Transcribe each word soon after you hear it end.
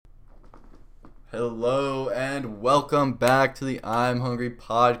Hello and welcome back to the I'm Hungry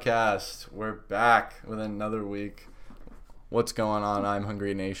podcast. We're back with another week. What's going on, I'm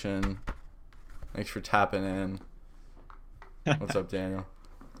Hungry Nation? Thanks for tapping in. What's up, Daniel?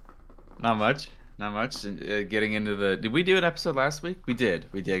 Not much. Not much. Getting into the. Did we do an episode last week? We did.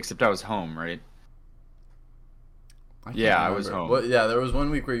 We did. Except I was home, right? I can't Yeah, I remember. was home. Well, yeah, there was 1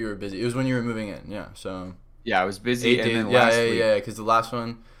 week where you were busy. It was when you were moving in. Yeah, so Yeah, I was busy. 8 And days. then Yeah, last yeah, week. yeah. Because the last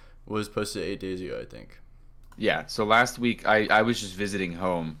one was posted 8 days ago, I think. Yeah. So last week I was just visiting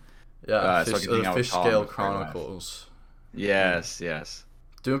home. Yeah, So I could hang the out with Fish Colin Scale before I left. Chronicles. Yes.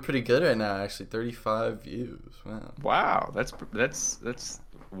 Doing pretty good right now, actually. 35 views. Wow. Wow. That's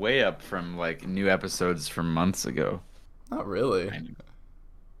way up from like new episodes from months ago. Not really. Kind of.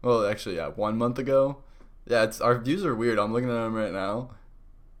 Well, actually, yeah, 1 month ago. Yeah, it's our views are weird. I'm looking at them right now.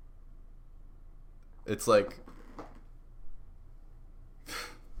 It's like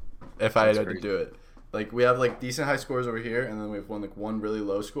if I That's had to crazy. do it, like we have like decent high scores over here, and then we have one really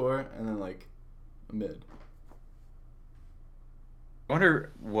low score, and then like a mid. I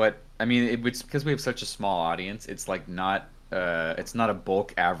wonder what. I mean, it's because we have such a small audience. It's like not. It's not a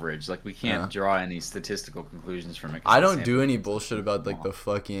bulk average. Like we Yeah. can't draw any statistical conclusions from it. 'Cause I the don't do sample any is bullshit so about like small. the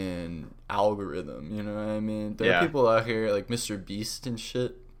fucking algorithm. You know what I mean? There are Yeah. people out here like Mr. Beast and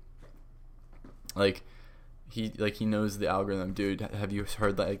shit. Like he knows the algorithm, dude. Have you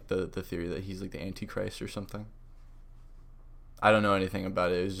heard like the theory that he's like the Antichrist or something? I don't know anything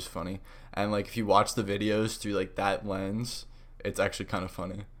about it. It was just funny. And like if you watch the videos through like that lens, it's actually kind of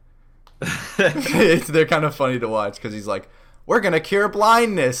funny. They're kind of funny to watch because he's like, "We're gonna cure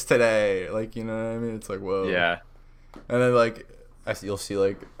blindness today." Like, you know what I mean? It's like, whoa. Yeah. And then like you'll see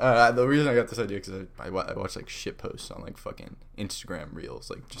like the reason I got this idea because I watch like shit posts on like fucking Instagram reels,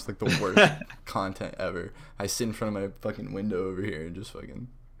 like just like the worst content ever. I sit in front of my fucking window over here and just fucking.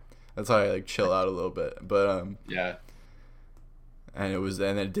 That's how I like chill out a little bit. But Yeah. and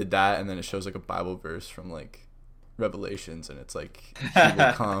it did that, and then it shows like a Bible verse from like Revelations, and it's like he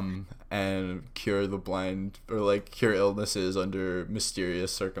will come and cure the blind or like cure illnesses under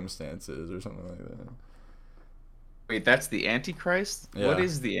mysterious circumstances or something like that. Wait, that's the Antichrist? Yeah. What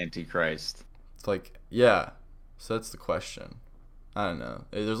is the Antichrist? It's like, yeah. So that's the question. I don't know.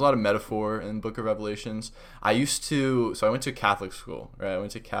 There's a lot of metaphor in Book of Revelations. I went to Catholic school, right? I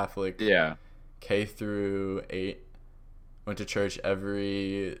went to Catholic Yeah. K through 8. Went to church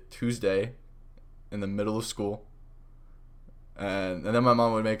every Tuesday in the middle of school. And then my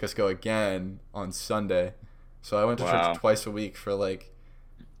mom would make us go again on Sunday. So I went to Wow. church twice a week for like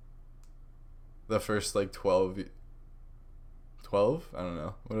the first like 12? I don't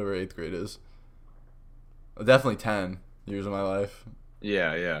know. Whatever 8th grade is. Definitely 10 years of my life.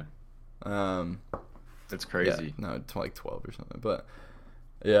 Yeah. Um, That's yeah, crazy. no, like 12 or something. But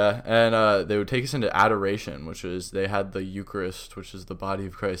yeah, and they would take us into adoration, which is they had the Eucharist, which is the body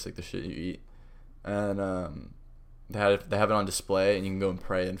of Christ, like the shit you eat, and they have it on display, and you can go and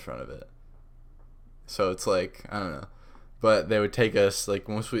pray in front of it. So it's like I don't know, but they would take us like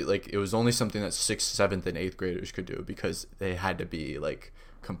it was only something that 6th, 7th, and 8th graders could do because they had to be like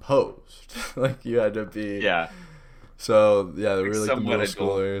composed, like you had to be. Yeah. So yeah, they Like were like the somewhat middle adult.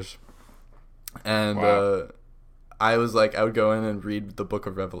 schoolers, and Wow. I was like, I would go in and read the Book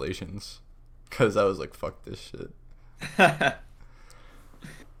of Revelations, cause I was like, fuck this shit,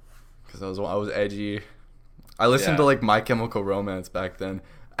 cause I was edgy. I listened to Yeah. like My Chemical Romance back then.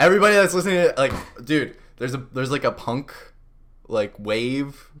 Everybody that's listening to it, like, dude, there's like a punk like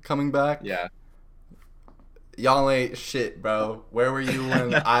wave coming back. Yeah. Y'all ain't shit, bro. Where were you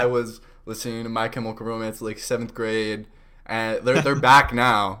when I was listening to My Chemical Romance like 7th grade? And they're back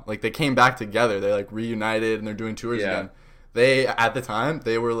now. Like they came back together. They like reunited and they're doing tours Yeah. again. They at the time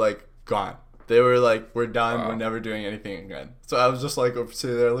they were like gone. They were like, we're done. Wow. We're never doing anything again. So I was just like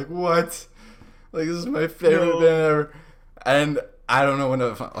sitting there like, what? Like this is my favorite No. band ever. And I don't know when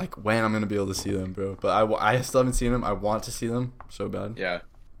I'm gonna be able to see them, bro. But I still haven't seen them. I want to see them so bad. Yeah.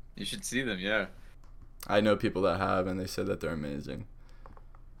 You should see them, yeah. I know people that have, and they said that they're amazing.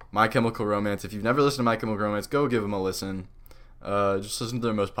 My Chemical Romance. If you've never listened to My Chemical Romance, go give them a listen. Just listen to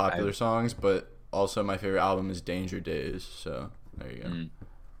their most popular songs, but also my favorite album is Danger Days. So there you go. Mm.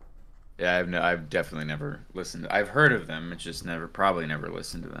 Yeah, I've definitely never listened. I've heard of them, it's just probably never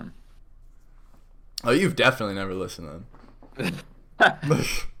listened to them. Oh, you've definitely never listened to them. I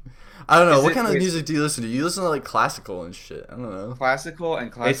don't know. Is What it- kind of wait, music do you listen to? You listen to like classical and shit. I don't know. Classical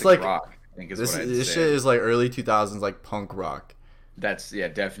and classic like- rock, I think is This what I'd this say. shit is like early 2000s like punk rock. That's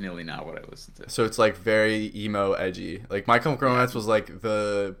definitely not what I listen to. So it's like very emo, edgy. Like My Chemical Romance was like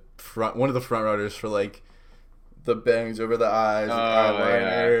one of the front runners for like the bangs over the eyes, with Oh,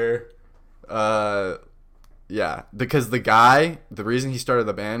 eyeliner. Yeah, because the reason he started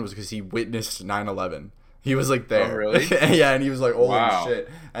the band was because he witnessed 9/11. He was like Oh, there. really? Yeah, and he was like, holy Wow. shit.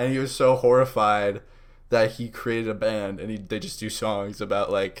 And he was so horrified that he created a band, and they just do songs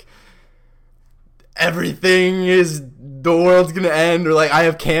about like everything is the world's gonna end, or like I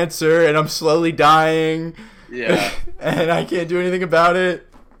have cancer and I'm slowly dying, Yeah. and I can't do anything about it.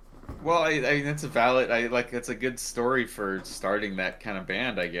 Well, I mean that's a valid. I like that's a good story for starting that kind of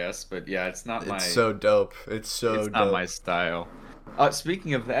band, I guess. But yeah, it's not It's so dope. It's so it's not dope. my style.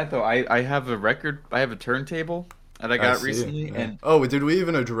 Speaking of that, though, I have a record. I have a turntable that I I got see. recently, Yeah. and Oh, did we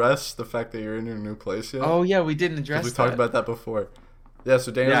even address the fact that you're in your new place yet? oh yeah, we didn't Because we address talked that. about that before. Yeah,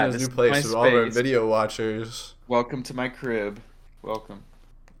 so Daniel's in Yeah, his this new is my place. So all of our space. video watchers. Welcome to my crib. Welcome.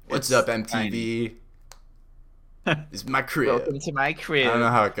 What's It's up, tiny. MTV? It's my crib. Welcome to my I don't know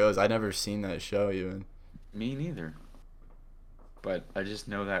crib. how it goes. I never seen that show even. Me neither. But I just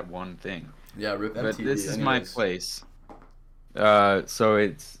know that one thing. Yeah, rip But MTV. this is my Anyways. place. So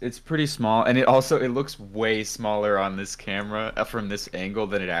it's pretty small, and it looks way smaller on this camera from this angle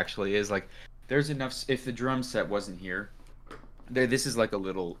than it actually is. Like, there's enough. If the drum set wasn't here, this is like a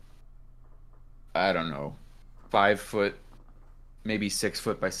little, I don't know, 5 foot, maybe 6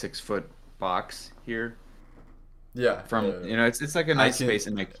 foot by 6 foot box here. Yeah. From yeah, yeah. it's like a I nice can- space,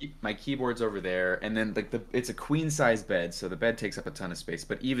 and my keyboard's over there, and then like it's a queen size bed, so the bed takes up a ton of space.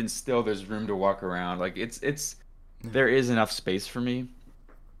 But even still, there's room to walk around. Like it's there is enough space for me,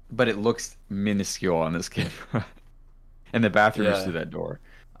 but it looks minuscule on this camera. And the bathroom is Yeah. through that door.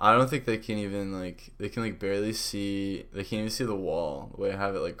 I don't think they can even like they can like barely see. They can't even see the wall. The way I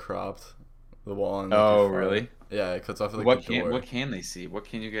have it like cropped, the wall on. Like, Oh, your front. really? Yeah, it cuts off like What the door. can they see? What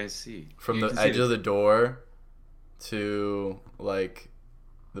can you guys see? From You the can see edge of the door to like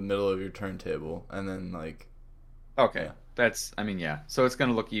the middle of your turntable, and then like Okay, yeah. that's I mean yeah. So it's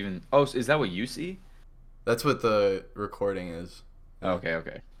gonna look even. Oh, is that what you see? That's what the recording is. Yeah.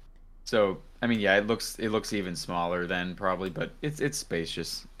 Okay. So I mean yeah, it looks even smaller then probably, but it's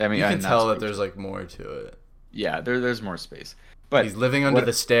spacious. I mean You can not tell that spacious. there's like more to it. Yeah, there's more space. But He's living under what-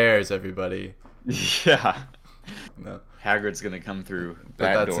 the stairs, everybody. yeah, No, Hagrid's gonna come through but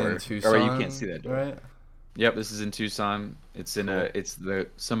that that's door. in Tucson. Or you can't see that door. right? Yep, this is in Tucson. It's in Cool. it's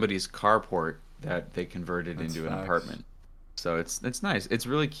somebody's carport that they converted That's into an facts. apartment. So it's nice. It's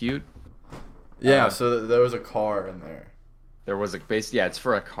really cute. Yeah. Uh, So there was a car in there. There was a base. Yeah, it's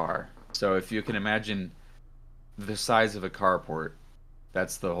for a car. So if you can imagine the size of a carport,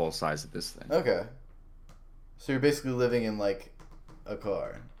 that's the whole size of this thing. Okay. So you're basically living in like a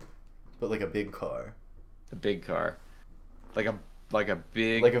car, but like a big car, A big car, like a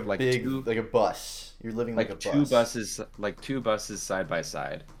big like a big two, like a bus. You're living like a two bus. buses, like two buses side by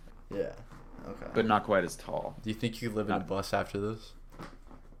side, Yeah. Okay. but not quite as tall. Do you think you could live in a Not- bus after this?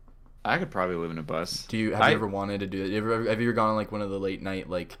 I could probably live in a bus. Do you have you ever wanted to do that? Have you ever gone on like one of the late night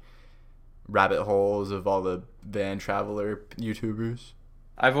like rabbit holes of all the van traveler YouTubers?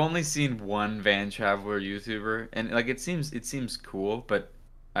 I've only seen one van traveler YouTuber, and like it seems cool, but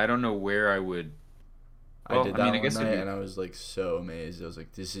I don't know where I would. Well, I did that I mean, I one guess it'd night be- and I was like so amazed. I was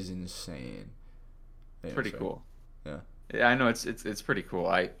like, this is insane. Yeah, Pretty sorry. cool. Yeah. Yeah, I know it's pretty cool.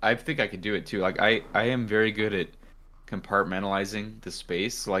 I think I could do it too. Like I am very good at compartmentalizing the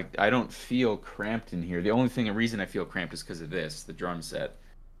space. Like I don't feel cramped in here. The only reason I feel cramped is because of the drum set.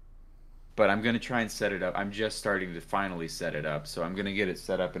 But I'm gonna try and set it up. I'm just starting to finally set it up, so I'm gonna get it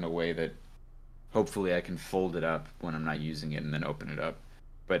set up in a way that hopefully I can fold it up when I'm not using it and then open it up.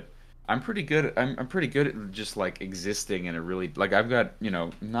 But I'm pretty good. I'm pretty good at just like existing in a really like I've got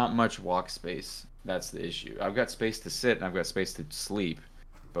not much walk space. That's the issue. I've got space to sit and I've got space to sleep,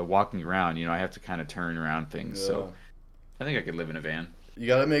 but walking around, I have to kind of turn around things. Yeah. So I think I could live in a van. You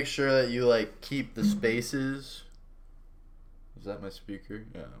gotta make sure that you like keep the spaces. Was that my speaker?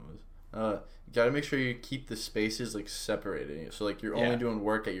 Yeah, it was. You gotta make sure you keep the spaces like separated. So like you're only Yeah. doing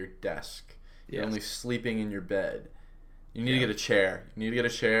work at your desk. You're Yes. only sleeping in your bed. You need to Yeah. get a chair. You need to get a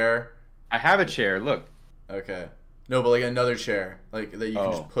chair. I have a chair. Look. Okay. No, but like another chair, like that you can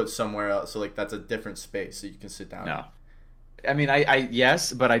Oh. just put somewhere else. So like that's a different space, so you can sit down. No. I mean, I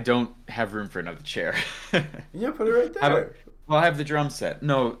yes, but I don't have room for another chair. Yeah, put it right How there. about- Well, I have the drum set.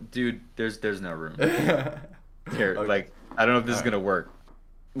 No, dude, there's no room. Here, Okay. like I don't know if this is Alright. gonna work.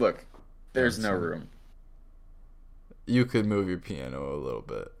 Look, there's no That's- room. You could move your piano a little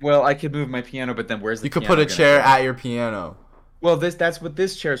bit. Well, I could move my piano, but then where's the You could piano put a gonna chair go? at your piano. Well, that's what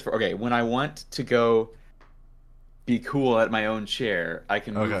this chair is for. Okay, when I want to go be cool at my own chair, I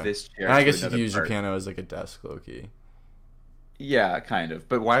can move Okay. this chair. And I to guess you another could use your part. piano as like a desk, low key. Yeah, kind of.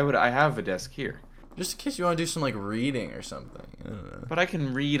 But why would I have a desk here? Just in case you want to do some like reading or something. I don't know. But I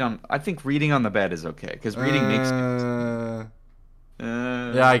can read on. I think reading on the bed is okay because reading makes.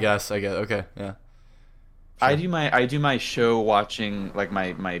 Yeah, I guess. Okay, yeah. Sure. I do my show watching, like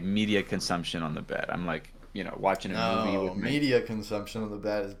my media consumption on the bed. I'm like, watching a movie with media consumption on the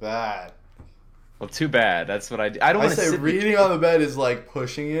bed is bad. Well, too bad. That's what I do. I don't want to say reading on the bed is like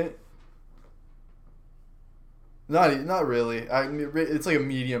pushing it. Not really. I mean, it's like a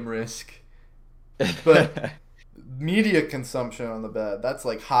medium risk. But media consumption on the bed, that's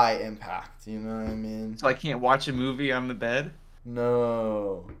like high impact, you know what I mean? So I can't watch a movie on the bed?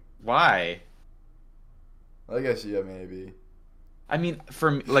 No. Why? I guess yeah, maybe. I mean,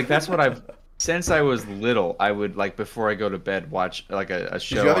 that's what I've since I was little, I would like before I go to bed watch like a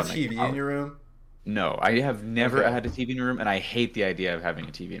show. Did you have a TV in your room? No, I have never had a TV in your room, and I hate the idea of having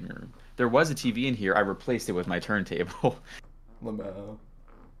a TV in your room. There was a TV in here. I replaced it with my turntable. Lamau.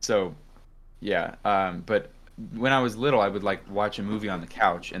 So, yeah. But when I was little, I would like watch a movie on the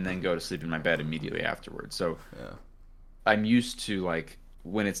couch and then go to sleep in my bed immediately afterwards. So, yeah. I'm used to like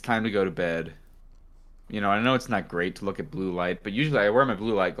when it's time to go to bed. I know it's not great to look at blue light, but usually I wear my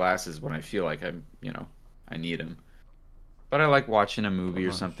blue light glasses when I feel like I need them. But I like watching a movie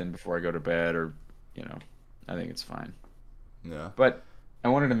or something before I go to bed, or I think it's fine. Yeah. But I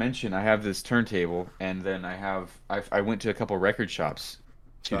wanted to mention I have this turntable, and then I went to a couple record shops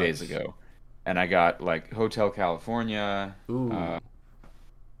 2 days ago, and I got like Hotel California, The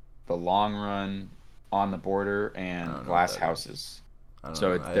Long Run, On the Border, and Glass Houses. I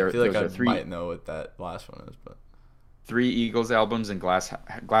feel like I might know what that last one is, but 3 Eagles albums, and Glass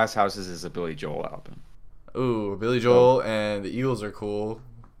Houses is a Billy Joel album. Ooh, Billy Joel and the Eagles are cool,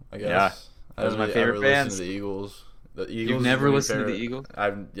 I guess. Yeah. Those are my favorite bands. Listen to the Eagles. You've never listened to the Eagles? I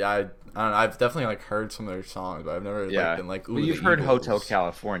don't know. I've definitely like heard some of their songs, but I've never been like. Ooh, but you've heard Hotel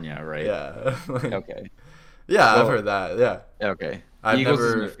California, right? Yeah. Okay. Yeah, I've heard that. Yeah. Okay. Eagles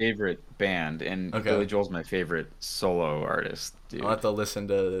is my favorite band, and Billy Joel's my favorite solo artist. Dude. I'll have to listen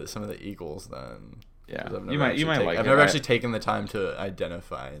to some of the Eagles then. Yeah. You might like it. I've never actually taken the time to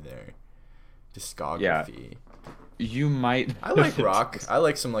identify their discography. Yeah. You might. I like rock. I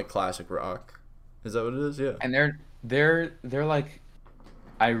like some like classic rock. Is that what it is? Yeah. And they're like,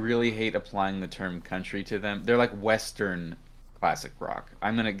 I really hate applying the term country to them. They're like Western classic rock.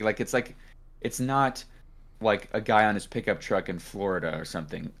 It's not like a guy on his pickup truck in Florida or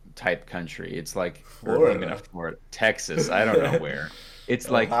something type country. It's like Florida, Texas. I don't know where.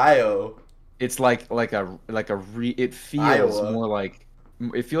 It's like Ohio. It's it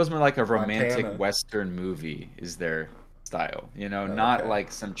feels more like a romantic Montana. Western movie is their style, not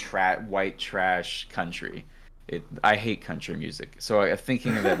like some white trash country. I hate country music, so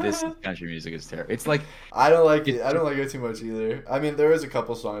thinking that this country music is terrible. It's like I don't like it. I don't like it too much either. I mean, there is a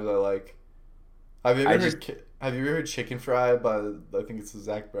couple songs I like. Have you ever heard Chicken Fry by I think it's the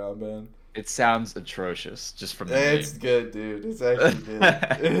Zac Brown band? It sounds atrocious just from the name. It's good, dude. It's actually good.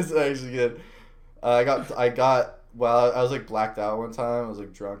 It's actually good. I was like blacked out one time. I was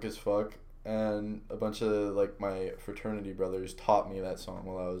like drunk as fuck, and a bunch of like my fraternity brothers taught me that song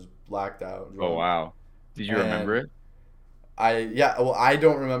while I was blacked out. Drunk. Oh wow! Did you remember it? I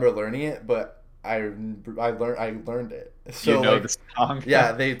don't remember learning it, but I learned it. So the song.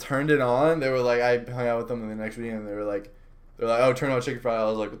 Yeah, they turned it on. They were like, I hung out with them the next week, and they're like, oh, turn on Chicken Fry. I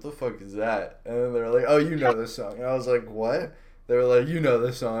was like, what the fuck is that? And then they were like, oh, you know this song. And I was like, what? They were like, you know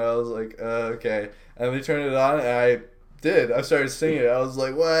this song. I was like, okay. And they turned it on, and I did. I started singing it. I was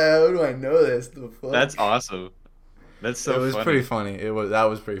like, wow, how do I know this? The fuck? That's awesome. That's so funny. It was pretty funny. That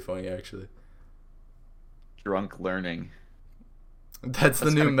was pretty funny, actually. Drunk learning. That's the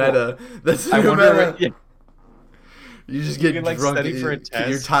new meta. Cool. That's the new meta. You just get drunk. Study for a test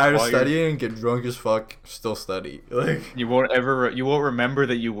you're tired of studying, get drunk as fuck, still study. Like you won't remember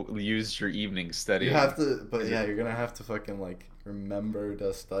that you used your evening studying. You have to, but yeah, you're gonna have to fucking like remember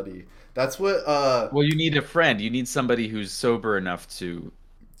to study. That's what. Well, you need a friend. You need somebody who's sober enough to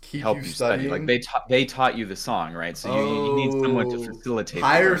help you study. Like they taught you the song, right? So you need someone to facilitate.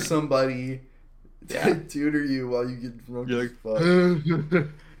 Hire somebody to tutor you while you get drunk as fuck.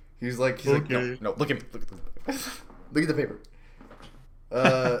 He's like, no, look at me. Look at the paper.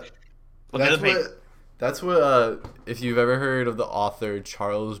 That's what. If you've ever heard of the author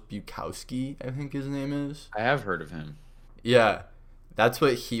Charles Bukowski, I think his name is. I have heard of him. Yeah, that's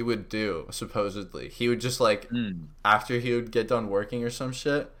what he would do. Supposedly, he would just like after he would get done working or some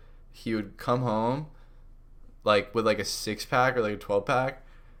shit, he would come home, like with like a 6-pack or like a 12-pack,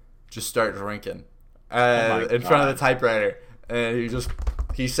 just start drinking, in front of the typewriter, and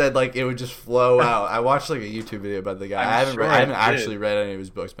he said like it would just flow out. I watched like a YouTube video about the guy. I haven't actually read any of his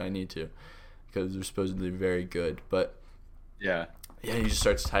books, but I need to. because they're supposedly very good. But Yeah. yeah, he just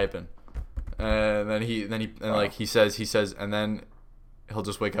starts typing, and then he says, and then he'll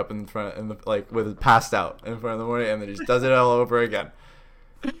just wake up with passed out in front of the morning, and then he just does it all over again.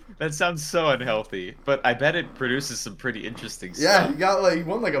 That sounds so unhealthy, but I bet it produces some pretty interesting Yeah, stuff. he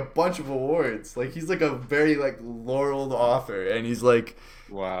won like a bunch of awards. Like he's like a very like laureled author, and he's like,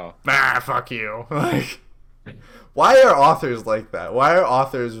 Wow. fuck you. Like, why are authors like that? Why are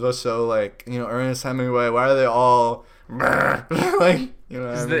authors just so like, Ernest Hemingway? Why are they all like, what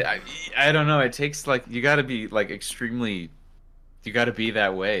I mean? I don't know. It takes like you got to be like extremely. You got to be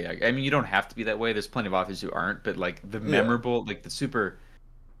that way. I mean, you don't have to be that way. There's plenty of authors who aren't, but like the memorable, like the super.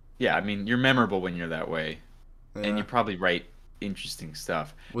 Yeah, I mean, you're memorable when you're that way, and you probably write interesting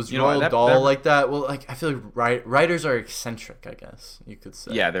stuff. Was Roald Dahl like that? Well, like I feel like writers are eccentric. I guess you could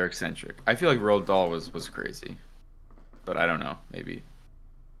say. Yeah, they're eccentric. I feel like Roald Dahl was crazy, but I don't know. Maybe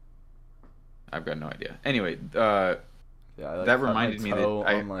I've got no idea. Anyway, that reminded me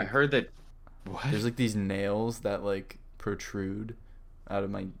that I heard that. What? There's like these nails that like protrude out of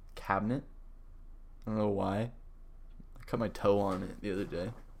my cabinet. I don't know why. I cut my toe on it the other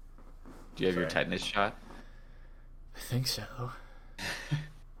day. Do you have your tetanus shot? I think so. All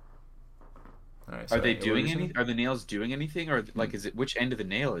right, are they doing any? Are the nails doing anything, or like is it which end of the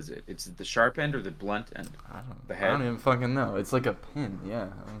nail is it? It's the sharp end or the blunt end? I don't even fucking know. It's like a pin. Yeah.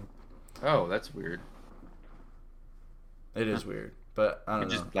 Oh, that's weird. It is weird, but I don't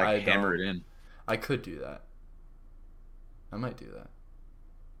know. Just like hammer it in. I could do that. I might do that.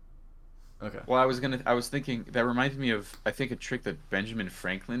 Okay. Well, I was thinking that reminds me of I think a trick that Benjamin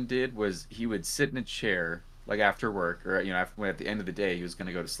Franklin did was he would sit in a chair like after work or at the end of the day he was going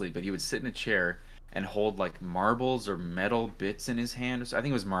to go to sleep, but he would sit in a chair and hold like marbles or metal bits in his hand. I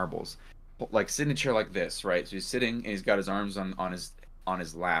think it was marbles. Like sit in a chair like this, right? So he's sitting and he's got his arms on his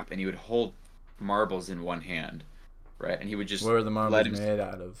lap, and he would hold marbles in one hand, right? And he would just what are the marbles made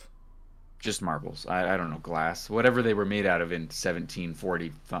out of? Just marbles. I don't know, glass. Whatever they were made out of in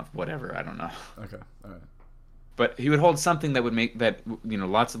 1740, whatever. I don't know. Okay, all right. But he would hold something that would make that,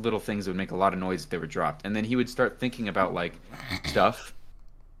 lots of little things that would make a lot of noise if they were dropped. And then he would start thinking about, like, stuff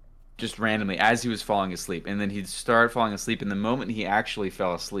just randomly as he was falling asleep. And then he'd start falling asleep. And the moment he actually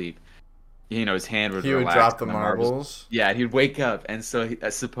fell asleep, his hand would relax. He would drop the marbles? Yeah, he'd wake up. And so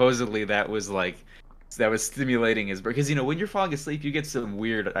supposedly that was, like... that was stimulating his brain. Because, when you're falling asleep, you get some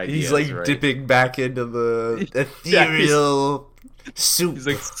weird ideas. He's like right? dipping back into the ethereal soup. He's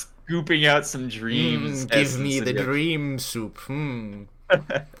like scooping out some dreams. Give me the dream soup.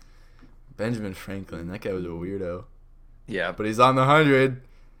 Benjamin Franklin, that guy was a weirdo. Yeah. But he's on the 100.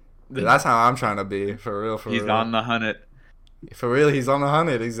 That's how I'm trying to be. For real, He's on the 100. For real, he's on the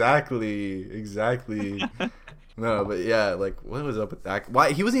 100. Exactly. No, but yeah, like, what was up with that?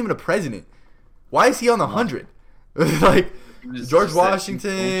 Why? He wasn't even a president. Why is he on the 100? Like George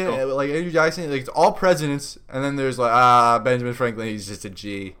Washington, like Andrew Jackson, like it's all presidents, and then there's like Benjamin Franklin. He's just a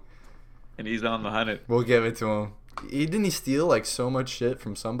G, and he's on the 100. We'll give it to him. Didn't he steal like so much shit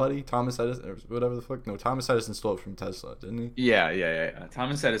from somebody? Thomas Edison or whatever the fuck. No, Thomas Edison stole it from Tesla, didn't he? Yeah.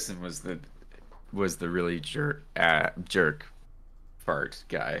 Thomas Edison was the really jerk fart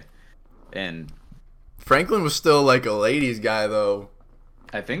guy, and Franklin was still like a ladies guy though.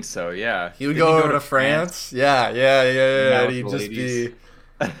 I think so, yeah. He would go over to France? Yeah. And he'd just be...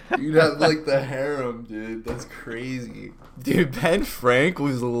 You'd have, like, the harem, dude. That's crazy. Dude, Ben Frank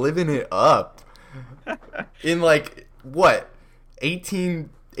was living it up. In, like, what?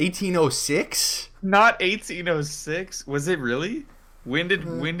 1806? Not 1806. Was it really? When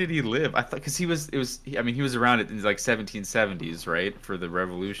did he live? I thought... Because he was around it in, like, 1770s, right? For the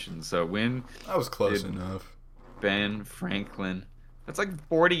Revolution. So when... That was close enough. Ben Franklin... That's like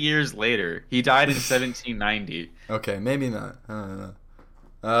 40 years later. He died in 1790. Okay, maybe not. I don't know.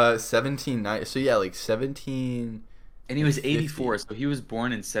 1790. So yeah, like 17. And he was 84, so he was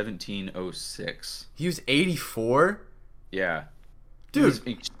born in 1706. He was 84? Yeah. Dude.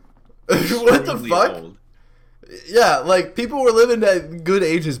 What the fuck? Old. Yeah, like people were living at good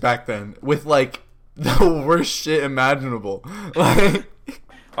ages back then with like the worst shit imaginable. Like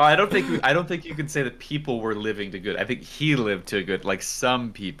Oh, I don't think you can say that people were living to good. I think he lived to a good. Like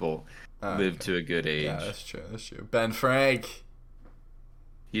some people lived to a good age. Yeah, that's true. Ben Frank,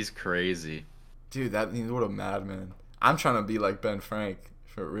 he's crazy, dude. What a madman. I'm trying to be like Ben Frank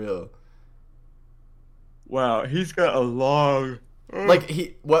for real. Wow, he's got a long.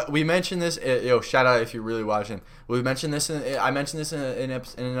 Like we mentioned this. Shout out if you're really watching. We mentioned this. I mentioned this in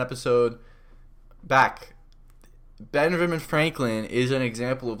an episode back. Benjamin Franklin is an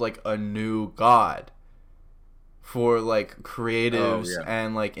example of like a new god. for like Oh creatives yeah.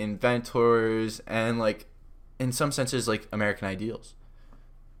 and like inventors and like in some senses like American ideals.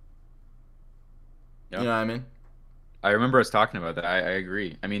 You Yep. know what I mean? I remember us talking about that. I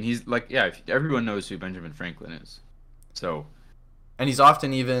agree. I mean, he's like, yeah, everyone knows who Benjamin Franklin is. So, And he's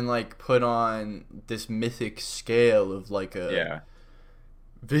often even like put on this mythic scale of like a yeah.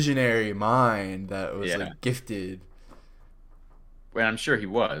 visionary mind that was Yeah. like gifted. Well, I'm sure he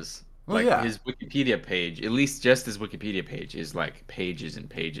was. Well, Like yeah. his Wikipedia page, at least just his Wikipedia page is like pages and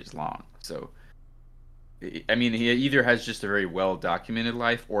pages long. So, I mean, he either has just a very well documented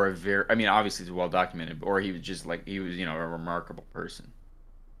life or a very, I mean, obviously it's well documented, or he was just like, he was, a remarkable person.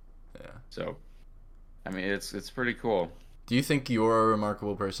 Yeah. So, I mean, it's pretty cool. Do you think you're a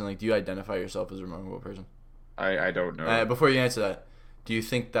remarkable person? Like, do you identify yourself as a remarkable person? I don't know. Before you answer that, do you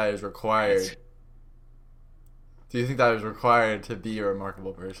think that is required? Do you think that is required to be a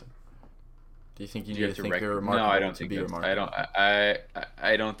remarkable person? Do you think you Do you need have to to think you're No, I remarkable don't to think be that's. remarkable?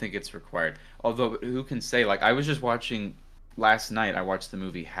 I don't think it's required. Although, who can say? Like, I was just watching last night. I watched the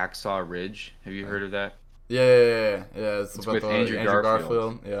movie Hacksaw Ridge. Have you heard of that? Yeah. It's It's about with the Andrew Andrew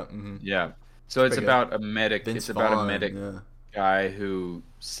Garfield. Garfield. Yeah. Mm-hmm. Yeah. So It's it's pretty good. about a medic. Vince It's about a Vaughn. medic Yeah. guy who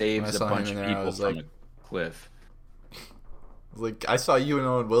When I saves a saw him bunch in of there, I people was from like, a cliff. I saw you and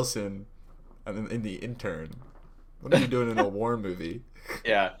Owen Wilson in the intern. What are you doing in a war movie?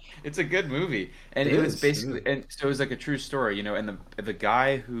 Yeah, it's a good movie, and It it was is. It is. basically, and so it was like a true story, and the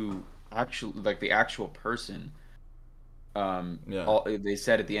guy who actually, like the actual person, Yeah. all they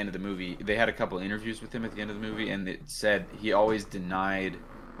said at the end of the movie, they had a couple interviews with him at the end of the movie, and it said he always denied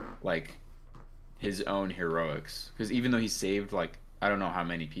like his own heroics because even though he saved like I don't know how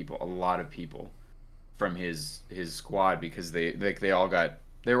many people, a lot of people from his squad because they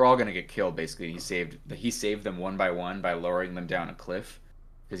were all gonna get killed basically. And he saved them one by one by lowering them down a cliff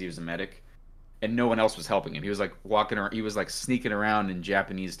because he was a medic, and no one else was helping him. He was like walking around, he was like sneaking around in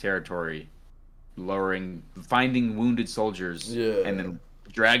Japanese territory, finding wounded soldiers, and Yeah. then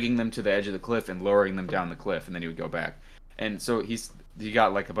dragging them to the edge of the cliff and lowering them down the cliff, and then he would go back. And so he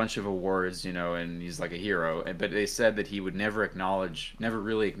got like a bunch of awards, and he's like a hero. But they said that he would never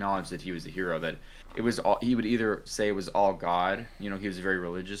really acknowledge that he was a hero. That it was all he would either say it was all God, he was very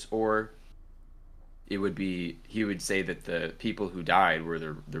religious, or it would be he would say that the people who died were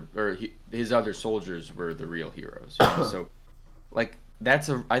his other soldiers were the real heroes. So like that's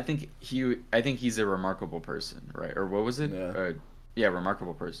a I think he's a remarkable person, right? Or what was it? Yeah. Yeah,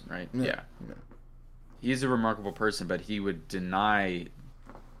 remarkable person, right? Yeah. Yeah. He's a remarkable person, but he would deny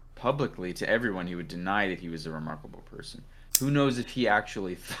publicly to everyone, he would deny that he was a remarkable person. Who knows if he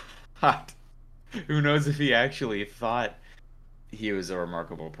actually thought who knows if he actually thought he was a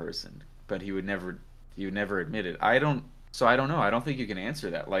remarkable person, but he would never admit it. I don't know. I don't think you can answer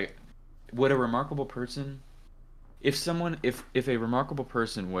that. Like, would a remarkable person, if a remarkable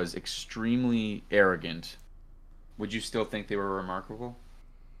person was extremely arrogant, would you still think they were remarkable?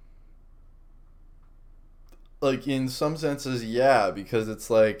 Like in some senses, yeah, because it's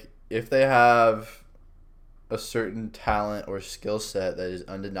like if they have a certain talent or skill set that is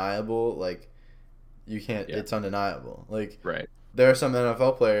undeniable, like you can't. Yeah. It's undeniable. Like Right. there are some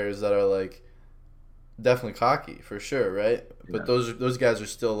NFL players that are like definitely cocky for sure, right? But Yeah. those guys are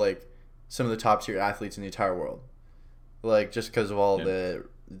still like some of the top tier athletes in the entire world. Like just because of all Yeah.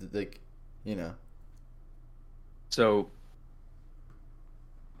 like you know. So,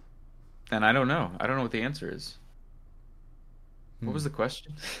 and I don't know. I don't know what the answer is. What was the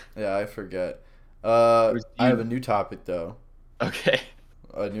question? Yeah, I forget. It was I have a you. new topic though. Okay.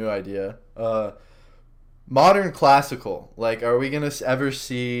 A new idea. Modern classical. Like, are we gonna ever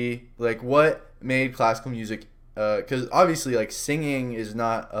see like what made classical music? Because obviously, like singing is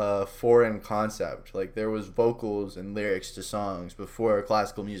not a foreign concept. Like there was vocals and lyrics to songs before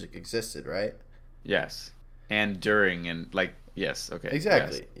classical music existed, right? Yes. And during and like yes. Okay. Yes.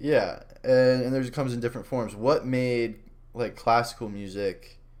 Exactly. Yeah, and there comes in different forms. What made like classical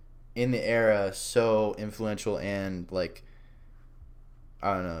music in the era so influential and like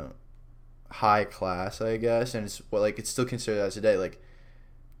I don't know high class, I guess, and it's well, like it's still considered that today. Like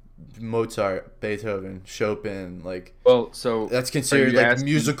Mozart, Beethoven, Chopin, like Well, so that's are considered you like asking?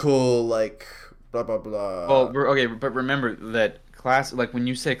 musical, like blah blah Well, blah. okay, but remember that like when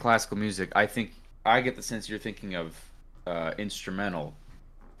you say classical music, I think I get the sense you're thinking of instrumental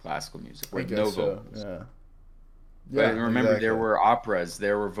classical music I with no guess so. vocals. Yeah. But Yeah. remember, there Exactly. were operas,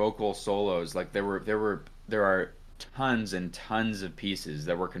 there were vocal solos, like there are tons and tons of pieces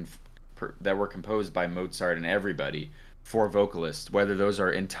that were composed by Mozart and everybody for vocalists, whether those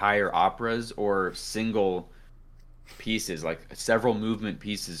are entire operas or single pieces, like several movement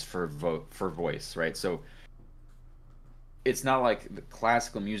pieces for voice, right? So it's not like the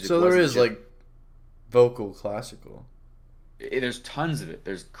classical music So there wasn't is just. like vocal classical. There's tons of it.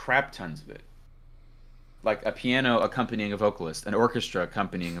 There's crap tons of it. Like a piano accompanying a vocalist, an orchestra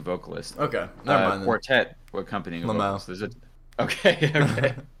accompanying a vocalist, Okay, never a mind then. quartet accompanying a Lamau. vocalist. There's a okay,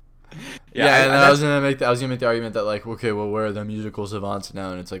 okay. Yeah, Yeah, and I I that's was gonna make the argument that like, okay, well, where are the musical savants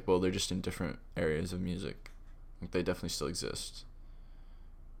now? And it's like, well, they're just in different areas of music. Like, they definitely still exist.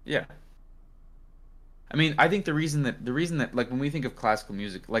 yeah. I mean, I think the reason that like when we think of classical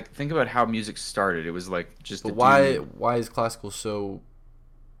music, like think about how music started. It was like just a But why dude. why is classical so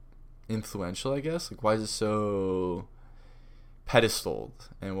influential? I guess like why is it so pedestaled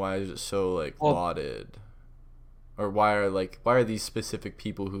and why is it so like Well, lauded? Or why are these specific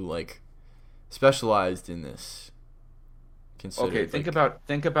people who like specialized in this okay, considered think like about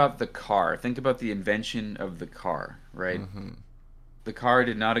think about the car. Think about the invention of the car, right? hmm The car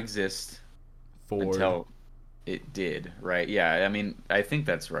did not exist Ford, until it did, right? Yeah, I mean, I think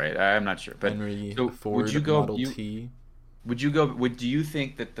that's right. I'm not sure. But Henry so would you Ford go Model you T? would you go would do you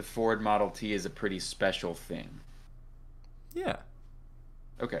think that the Ford Model T is a pretty special thing? Yeah.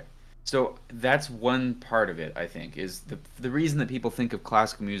 Okay. So that's one part of it, I think, is the reason that people think of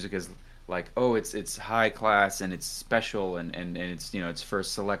classical music as like, oh, it's high class and it's special and it's it's for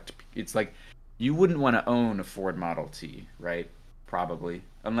select it's like you wouldn't want to own a Ford Model T, right? Probably,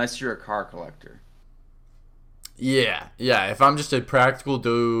 unless you're a car collector. Yeah, yeah. If I'm just a practical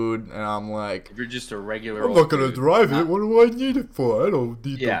dude and I'm like, If you're just a regular I'm not old gonna dude, drive it. not What do I need it for? I don't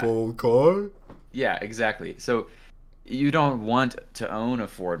need the yeah, old car. yeah, exactly. So you don't want to own a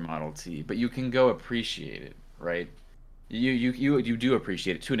Ford Model T, but you can go appreciate it, right? You do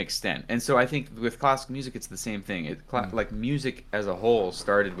appreciate it to an extent. And so I think with classical music it's the same thing. Mm, Like music as a whole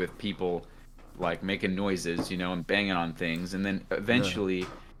started with people like making noises, and banging on things, and then yeah,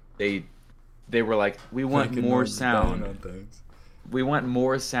 eventually they they were like we want making more noises, banging sound. on things. We want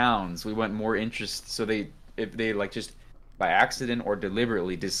more sounds. We want more interest. So if they like just by accident or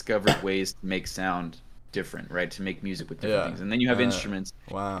deliberately discovered ways to make sound different, right? To make music with different Yeah. things. And then you have instruments.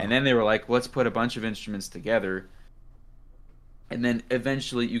 And Wow. then they were like, let's put a bunch of instruments together. And then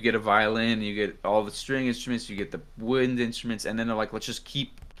eventually you get a violin, you get all the string instruments, you get the wind instruments, and then they're like, let's just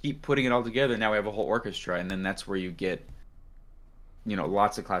keep putting it all together. Now we have a whole orchestra, and then that's where you get,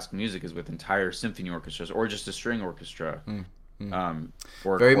 lots of classical music is with entire symphony orchestras or just a string orchestra, Mm, mm. um,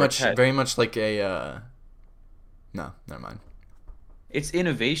 or a quartet. Very much like a. No, never mind. It's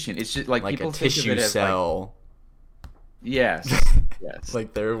innovation. It's just like Like a people think of tissue it as like, cell. yes, yes,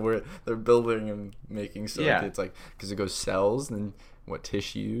 Like they're building and making so like yeah, it's like because it goes cells and then what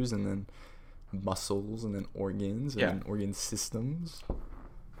tissues and then muscles and then organs and yeah, then organ systems.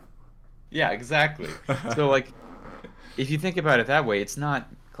 yeah, exactly. So like, if you think about it that way, it's not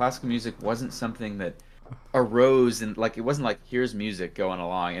classical music wasn't something that arose and like it wasn't like here's music going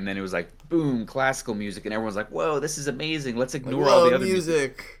along and then it was like boom classical music and everyone's like whoa this is amazing let's Like ignore all whoa the other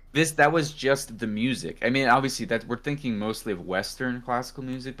music. music. That was just the music. I mean, obviously that we're thinking mostly of Western classical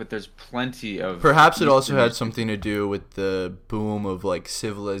music, but there's plenty of Perhaps it also Eastern had music. something to do with the boom of like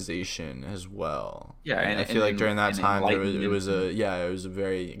civilization as well. Yeah, And I feel like during that and time it enlightenment was a yeah it was a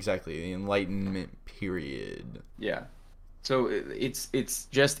very exactly the Enlightenment period. yeah. So it's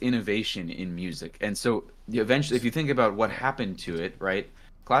just innovation in music, and so eventually, if you think about what happened to it, right?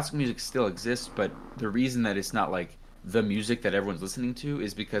 Classical music still exists, but the reason that it's not like the music that everyone's listening to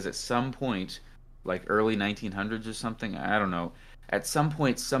is because at some point, like early 1900s or something, I don't know. At some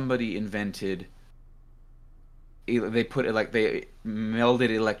point, somebody invented. They put it like they melded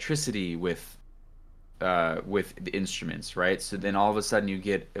electricity with the instruments, right? So then all of a sudden you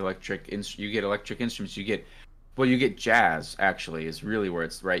get electric instruments, you get jazz actually is really where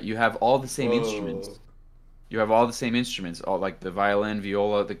it's right. You have all the same Whoa. instruments. You have all the same instruments, all like the violin,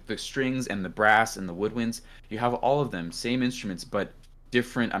 viola, the strings and the brass and the woodwinds. You have all of them, same instruments, but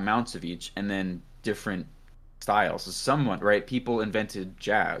different amounts of each and then different styles. So someone, right? People invented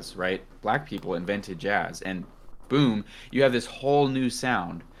jazz, right? Black people invented jazz and boom, you have this whole new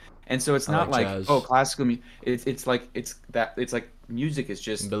sound. And so it's I not like like, oh, jazz. it's like music is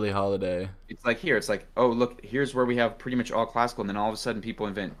just Billie Holiday. it's like here it's like oh look here's where we have pretty much all classical and then all of a sudden people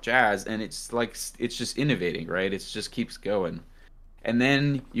invent jazz and it's like it's just innovating, right? It's just keeps going. And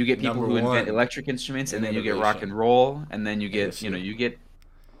then you get people Number who invent one electric instruments and in then you get rock and innovation. roll and then you get ASU.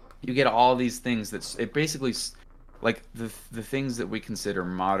 you get all these things that's it basically like the things that we consider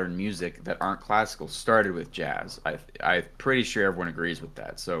modern music that aren't classical started with jazz. I'm pretty sure everyone agrees with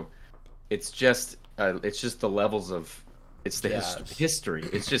that. So it's just the levels of it's the Jazz. history.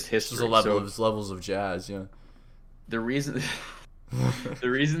 It's just This is a history. So levels of jazz, yeah. the reason The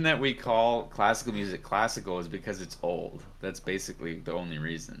reason that we call classical music classical is because it's old. That's basically the only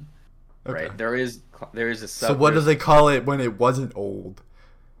reason, Okay. right? There is a So sub. what do they call it when it wasn't old?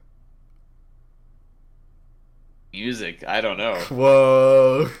 Music. I don't know.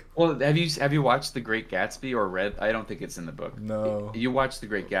 Whoa. Well, have you watched The Great Gatsby or read? I don't think it's in the book. No. You watched The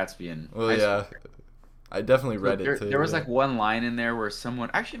Great Gatsby in Well, high yeah. school. I definitely So read it there too. was Yeah. like one line in there where someone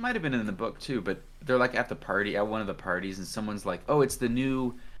actually it might have been in the book too, but they're like at the party at one of the parties, and someone's like, "Oh, it's the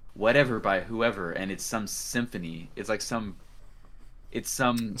new whatever by whoever," and it's some symphony. It's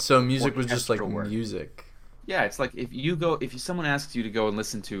some So music was just like orchestral work. music. Yeah, it's like if someone asks you to go and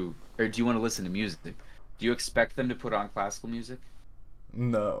listen to, or do you want to listen to music? Do you expect them to put on classical music?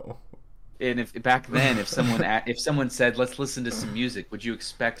 No. And if back then, if someone said, "Let's listen to some music," would you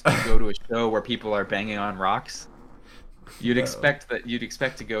expect to go to a show where people are banging on rocks? You'd No. expect that. You'd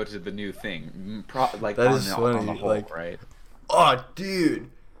expect to go to the new thing, like That on is on the funny. whole, Like, right? oh,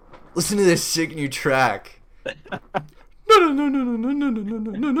 dude, listen to this sick new track. No, no, no, no, no, no, no,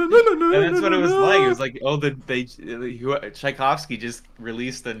 no, no, no, no, no, And no, that's no, what it no, was like. It no. was like, oh, Tchaikovsky just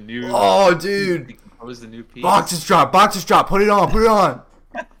released a new, Oh, he dude, composed a new piece. boxes drop, boxes drop. Put it on, put it on.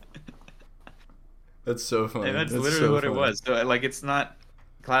 That's so And funny. that's That's literally so what it funny. was. So like, it's not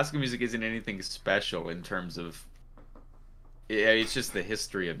classical music isn't anything special in terms of. Yeah, it's just the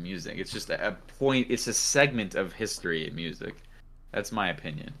history of music. It's just a point. It's a segment of history in music. That's my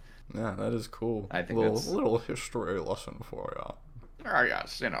opinion. Yeah, that is cool. I think Little that's. little history lesson for you. Oh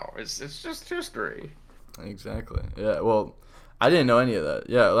yes, it's just history. Exactly. Yeah. Well, I didn't know any of that.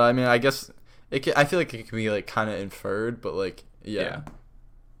 Yeah. Well, I mean, I guess I feel like it can be like kind of inferred, but like, yeah, Yeah.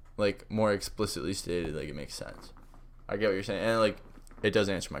 like more explicitly stated, like it makes sense. I get what you're saying, and like it does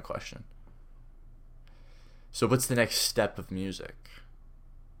answer my question. So, what's the next step of music?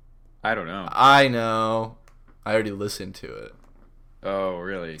 I don't know. I know. I already listened to it. Oh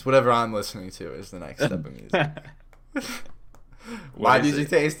really? It's whatever I'm listening to is the next step of music. My What is music it?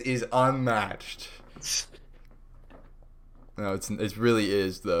 taste is unmatched. No, it really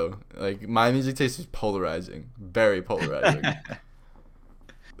is though. Like my music taste is polarizing, very polarizing.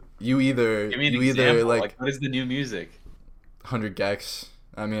 Give me an you either example. like What is the new music? 100 gex.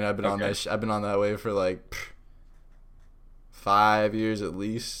 I mean, I've been on Okay. that. I've been on that way for like 5 years at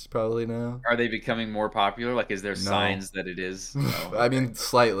least, probably now. Are they becoming more popular? Like, is there No, signs that it is? Oh, I okay. mean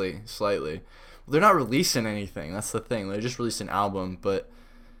slightly, slightly. Well, they're not releasing anything. That's the thing. They just released an album, but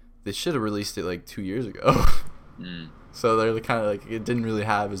they should have released it like 2 years ago. Mm. So they're kind of like it didn't really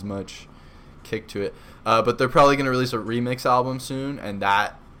have as much kick to it. But they're probably gonna release a remix album soon, and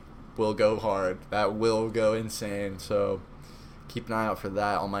that will go hard. That will go insane. So keep an eye out for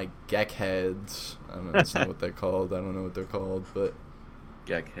that. All my Gek heads. I don't know. That's not what they're called. I don't know what they're called, but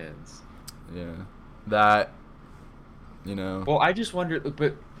Geck heads. yeah, that you know, Well, I just wonder,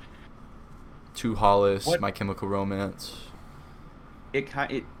 but Too Hollis, what My Chemical Romance.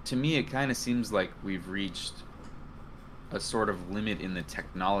 it to me it kind of seems like we've reached a sort of limit in the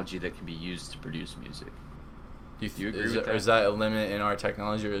technology that can be used to produce music. Do you agree with that? Is that a limit in our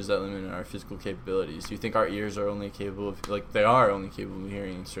technology, or is that a limit in our physical capabilities? Do you think our ears are only capable of they are only capable of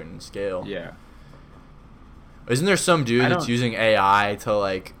hearing a certain scale? Yeah. Isn't there some dude I that's don't. using AI to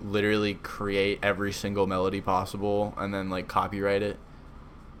like literally create every single melody possible and then like copyright it?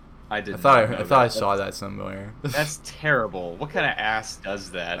 I did I not thought know I that. saw that somewhere. That's terrible. What kind of ass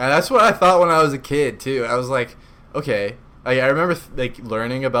does that? And that's what I thought when I was a kid too. I was like, okay. I remember like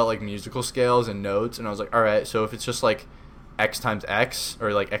learning about like musical scales and notes, and I was like, all right. So if it's just like X times X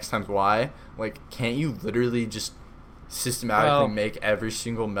or like X times Y, like can't you literally just systematically Well, make every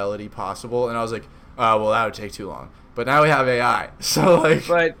single melody possible? And I was like, oh well, that would take too long. But now we have AI, so like,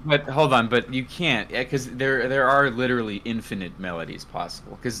 but hold on, but you can't because there are literally infinite melodies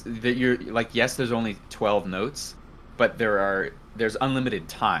possible because you're like yes, there's only 12 notes, but there's unlimited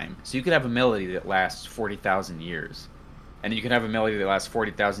time. So you could have a melody that lasts 40,000 years, and you can have a melody that lasts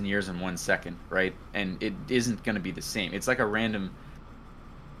 40,000 years in 1 second, right? And it isn't going to be the same. It's like a random.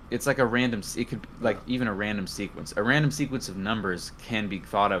 It's like a random. It could like even a random sequence. A random sequence of numbers can be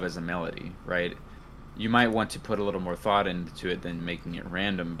thought of as a melody, right? You might want to put a little more thought into it than making it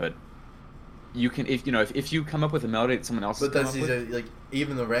random, but you can if you come up with a melody that someone else has but come that's up with, like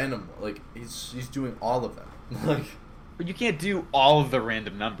even the random like he's doing all of them. Like but you can't do all of the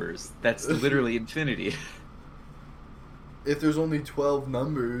random numbers. That's literally infinity. if there's only 12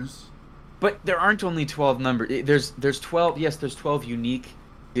 numbers. But there aren't only 12 numbers. There's 12. Yes, there's 12 unique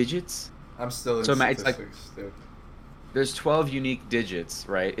digits. I'm still in So it's like statistics, dude. there's 12 unique digits,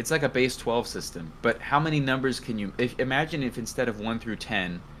 right? It's like a base 12 system. But how many numbers can you imagine if instead of 1 through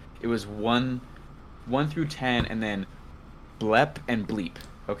 10, it was 1 through 10 and then blep, and bleep.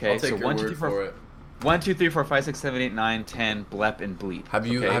 Okay, I'll take so your 1, 2, word 3, 4, for it. 1, 2, 3, 4, 5, 6, 7, 8, 9, 10, blep, and bleep. Have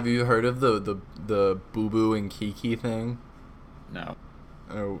you okay? have you heard of the Boo Boo and Kiki thing? No.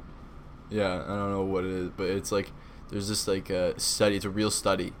 Oh, yeah, I don't know what it is, but it's like there's this like study. It's a real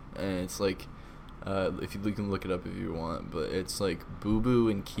study, and it's like if you can look it up if you want, but it's like Boo Boo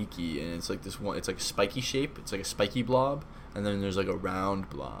and Kiki, and it's like this one. It's like a spiky shape. It's like a spiky blob, and then there's like a round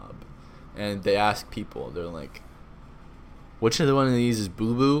blob, and they ask people. They're like, which one of these is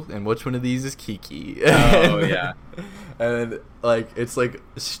Boo Boo and which one of these is Kiki? Oh yeah. And like it's like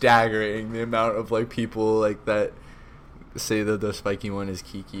staggering the amount of like people like that say that the spiky one is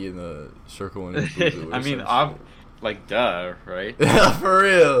Kiki and the circle one is Boo Boo. I mean, like duh, right? for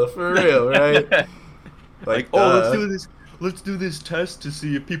real, right? Like, oh, let's do this test to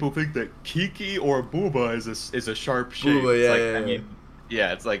see if people think that Kiki or Booba is a sharp shape. Booba, it's yeah, like, yeah, I mean,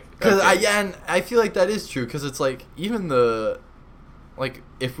 yeah, it's like Because okay. and I feel like that is true because it's like even like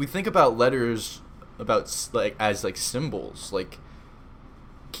if we think about letters like as like symbols, like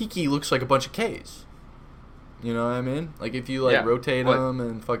Kiki looks like a bunch of K's. You know what I mean? Like if you like rotate them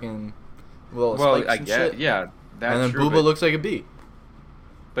and fucking spikes I and get shit. yeah, that's and then true, Booba looks like a B.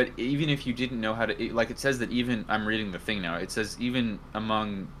 But even if you didn't know how to, like it says that even, I'm reading the thing now, it says even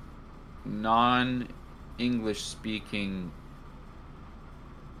among non-English speaking,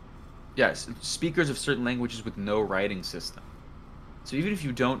 yes, speakers of certain languages with no writing system. So even if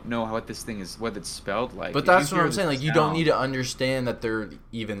you don't know what this thing is, what it's spelled like. But that's what I'm saying. Like you don't need to understand that they're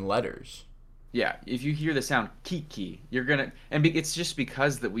even letters. Yeah, if you hear the sound kiki, you're gonna, and it's just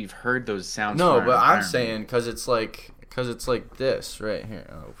because that we've heard those sounds. No, but I'm saying because it's like this right here.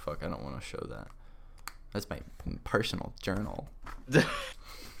 Oh fuck, I don't want to show that. That's my personal journal.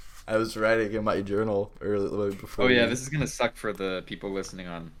 I was writing in my journal earlier before. Oh yeah, this is gonna suck for the people listening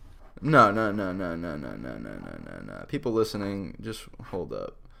on. No. People listening, just hold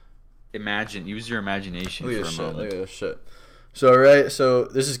up. Use your imagination for a moment. Look at this shit. So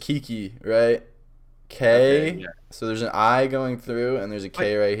this is Kiki, right? K. Okay, yeah. So there's an I going through, and there's a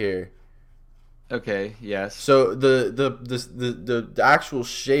K right here. Okay. Yes. So the actual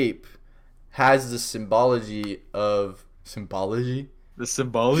shape has the symbology of symbology. The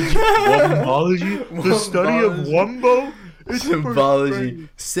symbology, Wombology, the study of Wumbo. Symbology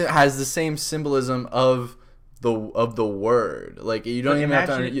has the same symbolism of the word. Like you don't even have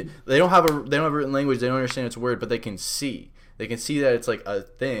to. They don't have a written language. They don't understand its word, but they can see. They can see that it's like a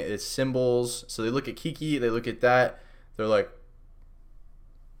thing. It's symbols. So they look at Kiki. They look at that. They're like,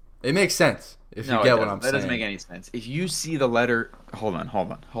 it makes sense if you get what I'm saying. That doesn't make any sense. If you see the letter, hold on.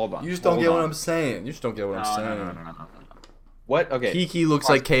 You just don't get what I'm saying. No. What? Okay. Kiki looks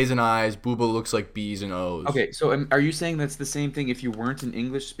like K's and I's. Booba looks like B's and O's. Okay, so are you saying that's the same thing if you weren't an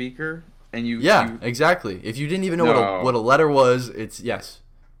English speaker and you? Yeah, exactly. If you didn't even know what a letter was, it's yes.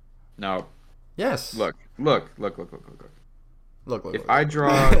 No. Yes. Look. If I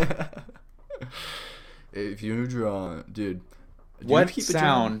draw, if you draw, dude. What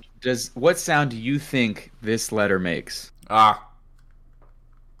sound do you think this letter makes? Ah.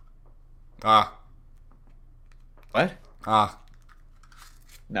 What?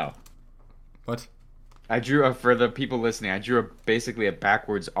 No. What? I drew for the people listening. I drew basically a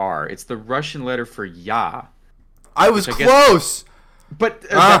backwards R. It's the Russian letter for ya. I was close. But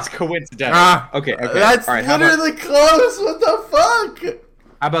that's coincidental. Okay. That's all right, literally close. What the fuck?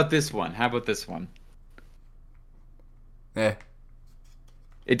 How about this one? Eh.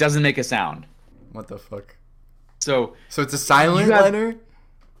 It doesn't make a sound. What the fuck? So it's a silent letter?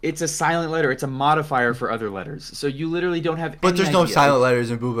 It's a silent letter. It's a modifier for other letters. So you literally don't have But there's no silent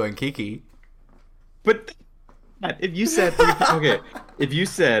letters in Booba and Kiki. But if you said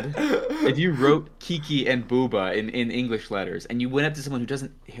if you wrote Kiki and Booba in English letters and you went up to someone who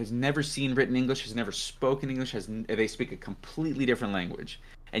has never seen written English, has never spoken English, they speak a completely different language,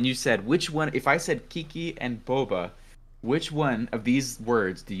 and you said which one, if I said Kiki and Boba, which one of these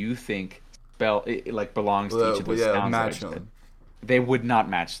words do you think belongs to each of those sounds? Match them. They would not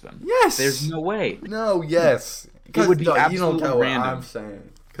match them. Yes. There's no way. No. Yes. It would be absolutely you don't get what random. I'm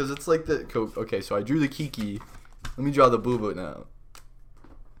saying. Because it's like okay, so I drew the Kiki. Let me draw the Booba now.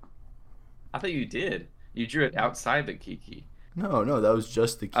 I thought you did. You drew it outside the Kiki. No, that was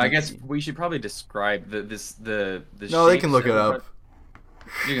just the Kiki. I guess we should probably describe the No, they can look it up.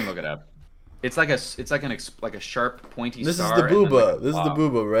 You can look it up. It's like a sharp pointy this star. This is the Booba. This is the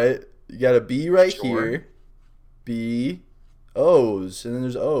Booba, right? You got a B right here. B, O's, and then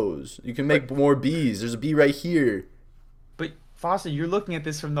there's O's. You can make more B's. There's a B right here. But Foster, you're looking at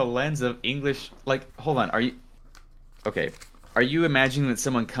this from the lens of English. Like, hold on. Are you imagining that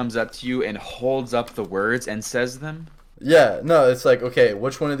someone comes up to you and holds up the words and says them? Yeah, no, it's like, okay,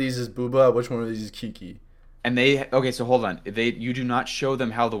 which one of these is Booba? Which one of these is Kiki? And okay, so hold on. You do not show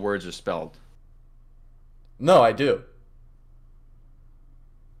them how the words are spelled, No, I do.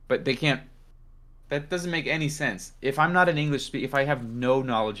 but they can't. That doesn't make any sense. If I'm not an English speaker, if I have no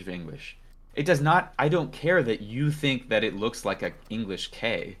knowledge of English, it does not. I don't care that you think that it looks like a English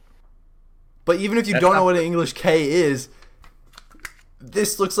K. But even if you That's don't know not. what an English K is,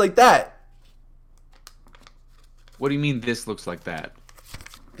 this looks like that. What do you mean this looks like that?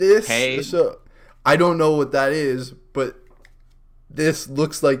 This, K? so I don't know what that is, but this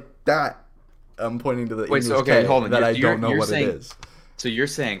looks like that. I'm pointing to the Wait, English so okay, K hold on. that I don't know You're what saying, it is. So you're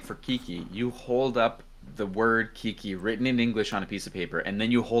saying for Kiki, you hold up the word Kiki written in English on a piece of paper, and then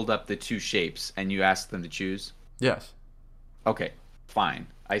you hold up the two shapes, and you ask them to choose? Yes. Okay, fine.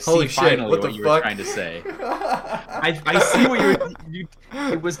 I see Holy shit, finally what what the you fuck? were trying to say. I see what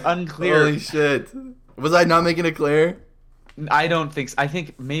it was unclear. Holy shit. Was I not making it clear? I don't think so. I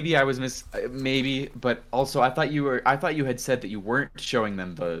think maybe I was maybe, but also I thought you had said that you weren't showing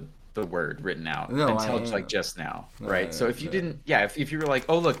them the word written out No, until I am. like just now, No, right? So if you no. didn't, yeah, if you were like,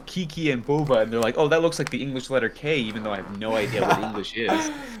 oh look, Kiki and Boba, and they're like, oh, that looks like the English letter K, even though I have no idea what English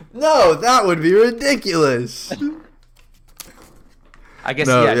is. No, that would be ridiculous. I guess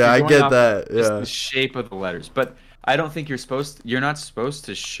No, yeah, if yeah, you're I going get off that. just Yeah. the shape of the letters, but I don't think you're not supposed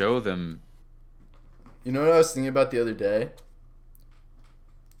to show them. You know what I was thinking about the other day?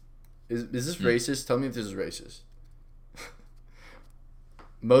 Is this Hmm. racist? Tell me if this is racist.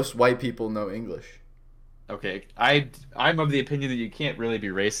 Most white people know English. Okay, I'm of the opinion that you can't really be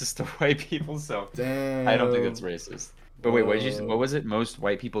racist to white people, so Damn. I don't think that's racist. But wait, Whoa. what was it? Most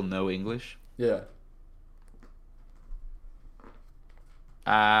white people know English? Yeah.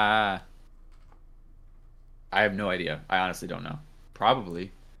 I have no idea. I honestly don't know.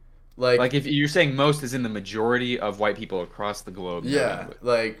 Probably. Like Like, if you're saying most is in the majority of white people across the globe know yeah, English.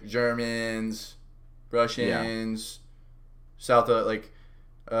 like Germans, Yeah. Russians, like,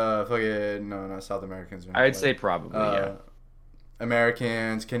 fucking, no, not South Americans. Are not I'd white. say probably, yeah.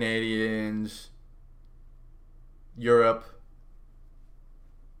 Americans, Canadians, Europe.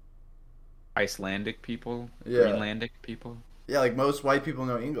 Icelandic people, Yeah. Greenlandic people. Yeah, like most white people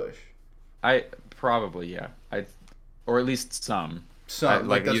know English. I probably, yeah. Or at least some. Some,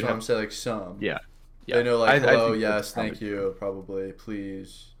 like that's you'd what have- I'm saying, like some. Yeah. Yeah. They know like I hello, think that's yes, probably thank you, probably,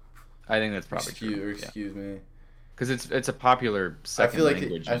 please, I think that's probably true. excuse me. Because it's a popular I second feel like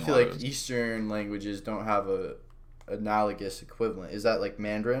language. I in a feel lot of like those. Eastern languages don't have a analogous equivalent. Is that like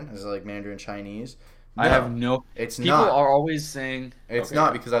Mandarin? Is it like Mandarin Chinese? I have no. It's People not. are always saying It's okay.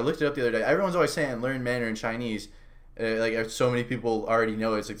 not because I looked it up the other day. Everyone's always saying learn Mandarin Chinese. Like so many people already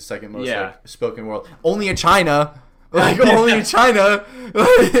know it's like the second most Yeah. like, spoken world. Only in China. Like only in China.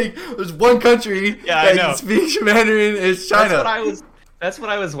 Like, there's one country Yeah, I know. that speaks Mandarin. It's China. That's what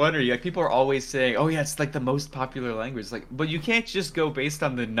I was wondering. Like people are always saying, "Oh yeah, it's like the most popular language." Like, but you can't just go based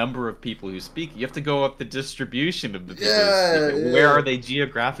on the number of people who speak. You have to go up the distribution of the people Yeah, who speak. yeah. Where are they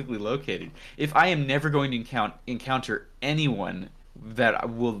geographically located? If I am never going to encounter anyone that I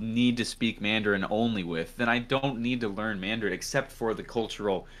will need to speak Mandarin only with, then I don't need to learn Mandarin except for the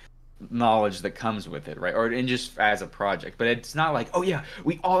cultural knowledge that comes with it, right? Or and just as a project. But it's not like, oh yeah,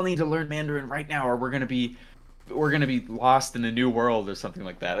 we all need to learn Mandarin right now, or we're gonna be lost in a new world or something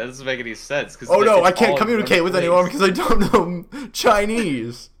like that. That doesn't make any sense. Cause Oh no, it's I can't all in communicate one with anyone place. because I don't know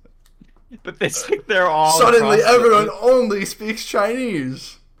Chinese. But it's like they're all Suddenly, across the- everyone only speaks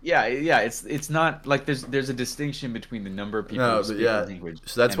Chinese. Yeah, it's not like there's a distinction between the number of people No, who but speak yeah. the language.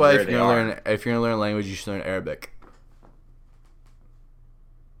 So that's and why where they are. if you're gonna learn a language, you should learn Arabic.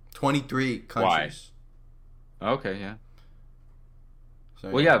 23 countries. Okay, yeah. So,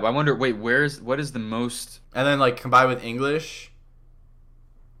 Well, yeah. I wonder. Wait, what is the most? And then like combined with English,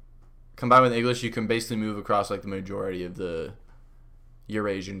 you can basically move across like the majority of the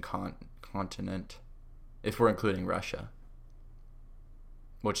Eurasian continent, if we're including Russia,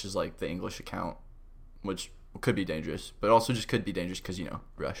 which is like the English account, which could be dangerous, but also just could be dangerous because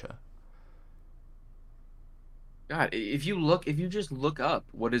Russia. God, if you just look up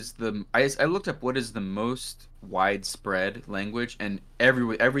what is I looked up what is the most widespread language, and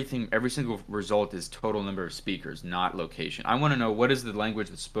every single result is total number of speakers, not location. I want to know what is the language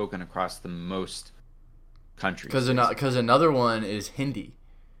that's spoken across the most countries. Because another one is Hindi,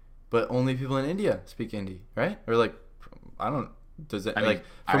 but only people in India speak Hindi, right? Or like, I don't. Does it I mean, like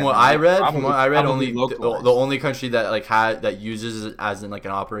I from don't what know. I read? Probably Only localized. the only country that like that uses it as in like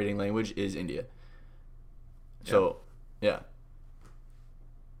an operating language is India. So, yeah.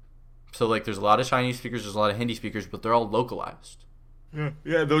 So like, there's a lot of Chinese speakers, there's a lot of Hindi speakers, but they're all localized.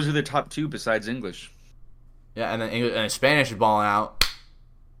 Yeah, those are the top two besides English. Yeah, and then English and Spanish is balling out.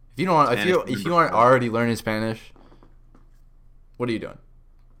 If you don't want, if you aren't 4. already learning Spanish, what are you doing?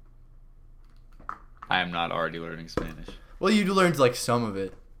 I am not already learning Spanish. Well, you learned like some of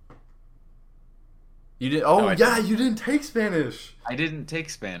it. You did. Oh No, I yeah, didn't. you didn't take Spanish. I didn't take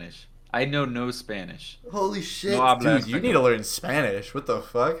Spanish. I know no Spanish. Holy shit, No habla dude! You español. need to learn Spanish. What the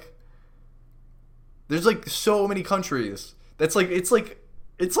fuck? There's like so many countries. That's like it's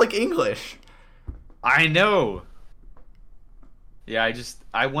like English. I know. Yeah,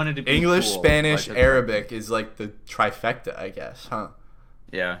 I wanted to be English, cool, Spanish, like, Arabic is like the trifecta, I guess, huh?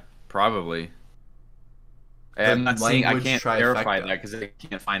 Yeah, probably. I'm not saying I language can't verify trifecta. that because I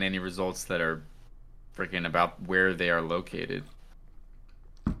can't find any results that are freaking about where they are located.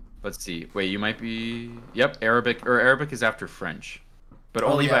 Let's see. Wait, you might be. Yep, Arabic is after French, but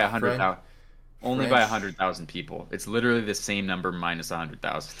only by 100,000. Only by French. 100,000 people. It's literally the same number minus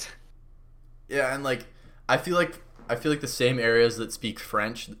 100,000. Yeah, and like I feel like the same areas that speak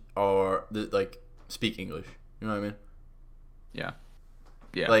French are that like speak English. You know what I mean? Yeah.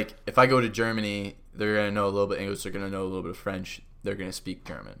 Yeah. Like if I go to Germany, they're gonna know a little bit English. They're gonna know a little bit of French. They're gonna speak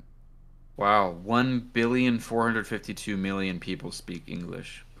German. Wow, 1,452,000,000 people speak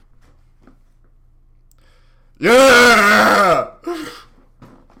English. Yeah.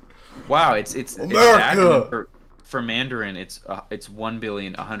 Wow, it's that. And America! For Mandarin, it's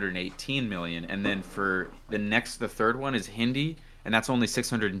 1,118,000,000, and then for the third one is Hindi, and that's only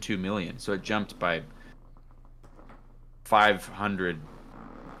 602 million. So it jumped by 500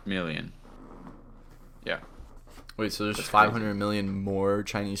 million. Yeah, Wait, so there's That's 500 million more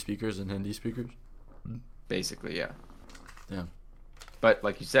Chinese speakers than Hindi speakers? basically, yeah. Yeah. But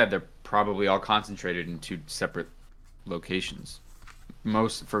like you said, they're probably all concentrated in 2 separate locations.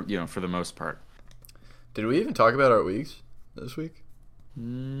 For the most part. Did we even talk about our weeks this week? I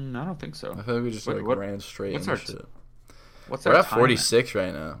don't think so. I feel like we just What- like what- ran straight what's into our shit. What's We're our at time 46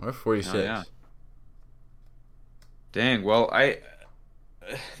 right now. We're at 46. Oh, yeah. Dang. Well,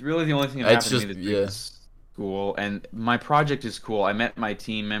 really the only thing that It's happened to me just- this week yeah. is school, and my project is cool. I met my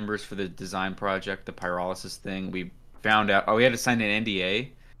team members for the design project, the pyrolysis thing. We found out we had to sign an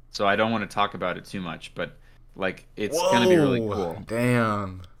NDA, so I don't want to talk about it too much, but like it's gonna be really Whoa, cool.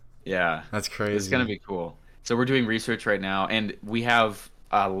 Damn. Yeah, That's crazy. it's gonna be cool. So we're doing research right now, and we have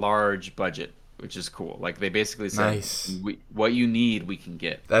a large budget, which is cool. Like they basically said, Nice. what you need, we can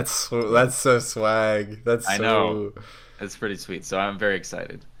get. That's so swag. That's I so... know. It's pretty sweet. So I'm very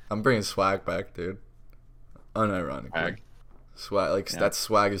excited. I'm bringing swag back, dude. Unironically. Swag, like Yeah. that's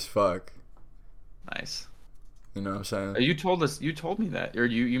swag as fuck. Nice. You know what I'm saying? You told me that, or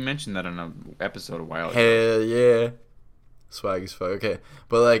you mentioned that on an episode a while ago. Hell yeah. Swag as fuck. Okay.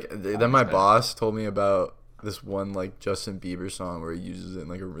 But like then my Okay. boss told me about this one like Justin Bieber song where he uses it in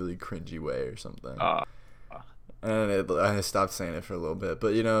like a really cringy way or something. And I stopped saying it for a little bit.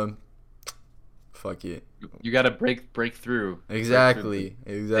 But you know, fuck it. You got to break through. Exactly.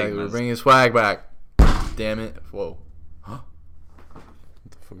 Exactly. We're stigmas. bringing swag back. Damn it. Whoa. Huh? What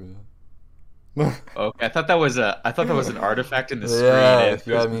the fuck is that? Okay, I thought that was an artifact in the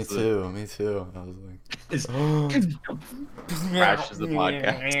screen. Yeah, me too. Me too. I was like, It's crashes the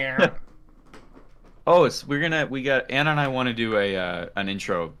podcast. Oh, we got Anna and I want to do an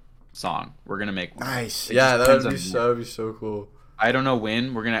intro song. We're gonna make one. nice. It Yeah, just that would depends be on- so cool. I don't know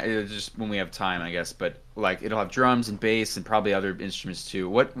when it's just when we have time, I guess. But like it'll have drums and bass and probably other instruments too.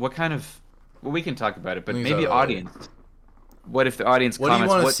 What kind of? Well, we can talk about it, but We can maybe talk about it. audience. What if the audience What do you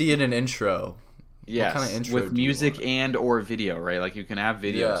comments? want to see in an intro? Yes, kind of intro with do you music want? and or video, right? Like you can have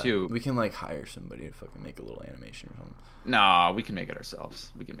video Yeah, too. we can like hire somebody to fucking make a little animation or something. No, we can make it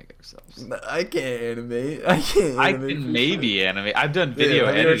ourselves. I can't animate. I can't. I Animate can for maybe shit. animate. I've done Yeah, video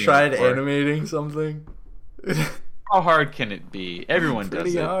have you editing. ever tried before. animating something? How hard can it be? Everyone does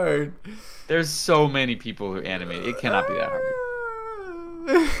Pretty it. hard. There's so many people who animate. It cannot be that hard.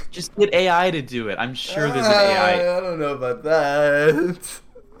 Just get AI to do it. I'm sure there's an AI. I don't know about that.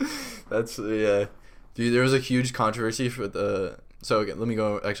 That's yeah, dude. There was a huge controversy for the. So okay, let me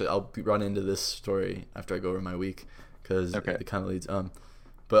go. Actually, I'll run into this story after I go over my week because Okay. it kind of leads.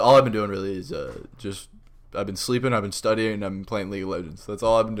 But all I've been doing really is just I've been sleeping, I've been studying, and I've been playing League of Legends. That's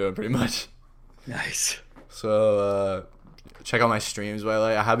all I've been doing pretty much. Nice. So check out my streams. By the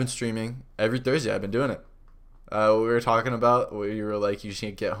way, I have been streaming every Thursday. I've been doing it. We were talking about where you were like, you just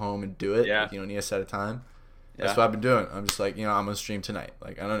need to get home and do it. Yeah. Like, you don't need to set a time. Yeah. That's what I've been doing. I'm just like, I'm gonna stream tonight.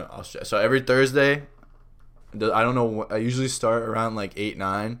 Like I don't know. So every Thursday, I don't know. I usually start around like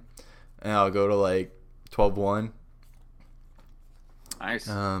 8-9, and I'll go to like 12-1. Nice.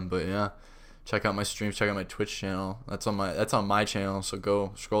 But yeah, check out my streams, check out my Twitch channel. That's on my channel. So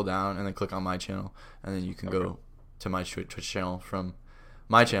go scroll down and then click on my channel, and then you can go to my Twitch channel from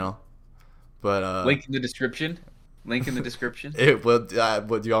my channel. But link in the description. Link in the description. What do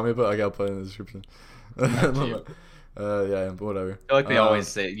you want me to put? I gotta put it in the description. Yeah, but whatever. I feel like they always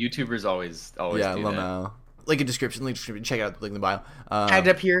say YouTubers always yeah, do that. Link in description. Check it out. Link in the bio. Tag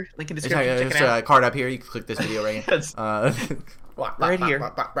up here. Link in description. Check it out. Card up here. You can click this video right here. Right here.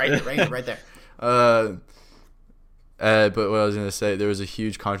 Right there. But what I was gonna say, there was a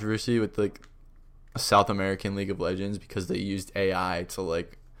huge controversy with like South American League of Legends because they used AI to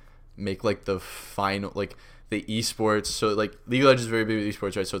like make like the final like the esports. So like League of Legends is very big with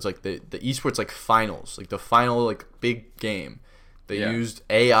esports, right? So it's like the esports like finals, like the final like big game. They used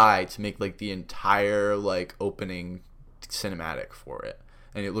AI to make like the entire like opening cinematic for it,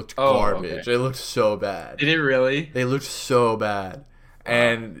 and it looked garbage. Okay. It looked so bad. Did it really? They looked so bad,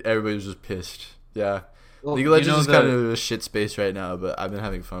 and everybody was just pissed. Yeah, well, League of Legends is kind of a shit space right now, but I've been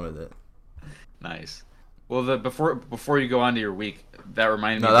having fun with it. Nice. Well, before you go on to your week, that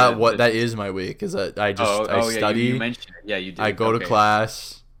reminded me. No, that is my week. Is that I study. You mentioned it. Yeah, you did. I go to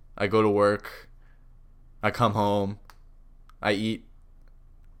class. I go to work. I come home. I eat.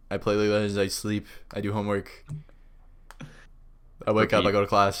 I play League of Legends. I sleep. I do homework. I wake up. I go to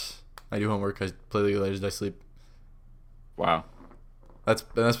class. I do homework. I play League of Legends. I sleep. Wow. That's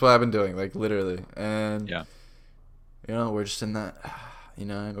what I've been doing, like literally. And yeah, we're just in that.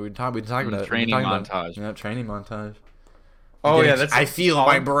 We talk about training montage. Yeah, training montage. Oh yeah, that's. I feel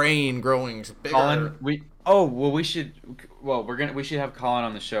my brain growing bigger. Colin, we should have Colin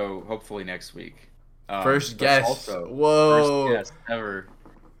on the show hopefully next week. First guest. Also, whoa. First guest ever.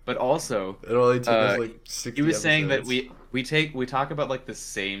 But also, it only took us like 60 he was episodes. saying that we talk about like the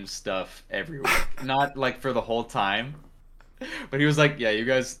same stuff every week, not like for the whole time. But he was like, "Yeah, you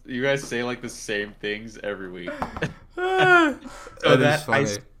guys say like the same things every week." That is funny.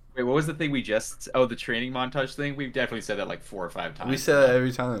 Wait, what was the thing we just? Oh, the training montage thing. We've definitely said that like 4 or 5 times. We say that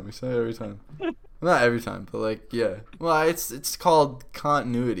every time. Not every time, but like yeah. Well, it's called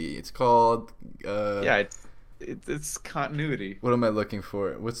continuity. It's called It's continuity. What am I looking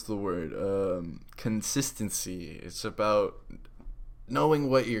for? What's the word? Consistency. It's about knowing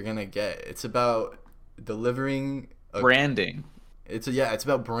what you're gonna get. It's about delivering branding. It's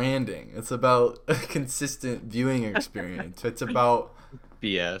about branding. It's about a consistent viewing experience. It's about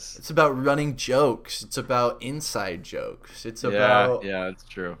BS. It's about running jokes. It's about inside jokes. It's about it's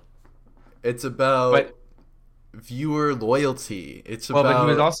true. It's about viewer loyalty. It's about. But he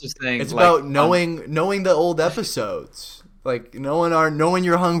was also saying it's about knowing the old episodes, like knowing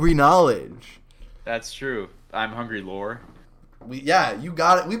your hungry knowledge. That's true. I'm hungry lore. You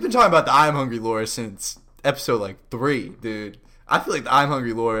got it. We've been talking about the I'm hungry lore since episode like 3, dude. I feel like the I'm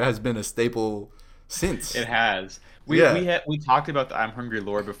hungry lore has been a staple since. It has. We talked about the I'm hungry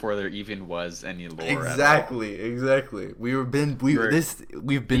lore before there even was any lore. Exactly. We've been building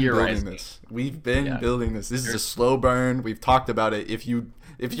this. We've been building this. This is a slow burn. We've talked about it. If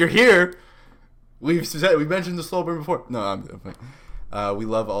you're here, we mentioned the slow burn before. No, I'm we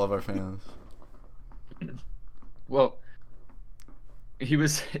love all of our fans. Well, he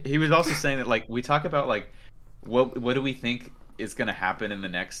was also saying that like we talk about like what do we think is going to happen in the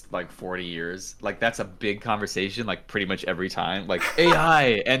next like 40 years. Like that's a big conversation like pretty much every time, like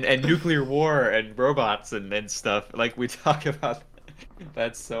AI and nuclear war and robots and stuff. Like we talk about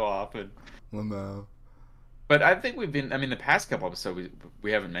that so often. Lamau. But I think the past couple episodes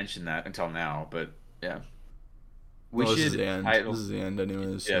we haven't mentioned that until now, but yeah. This is the end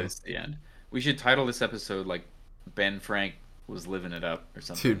anyways. Yeah, this is the end. We should title this episode like Ben Frank was living it up or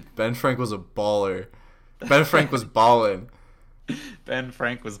something. Dude, Ben Frank was a baller. Ben Frank was ballin'. Ben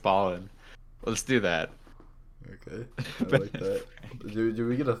Frank was ballin'. Let's do that. Okay, I like that. Did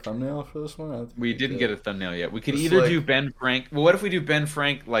we get a thumbnail for this one? We didn't get a thumbnail yet. We could either do Ben Frank. Well, what if we do Ben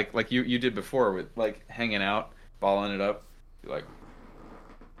Frank like you did before with like hanging out, balling it up, like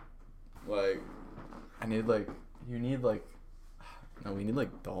I need like you need like no, we need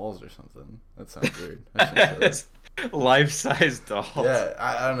like dolls or something. That sounds weird. Life-size dolls. Yeah,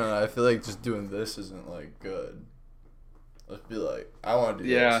 I don't know. I feel like just doing this isn't like good. Let's be like, I want to do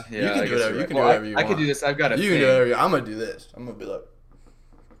this. Yeah. You can do whatever. You can do whatever you want. I can do this. I've got a. You can do whatever. I'm gonna do this. I'm gonna be like.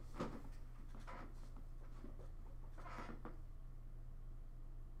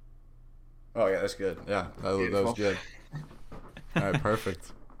 Oh yeah, that's good. Yeah, that was good. All right,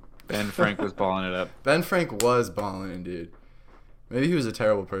 perfect. Ben Frank was balling it up. Ben Frank was balling, dude. Maybe he was a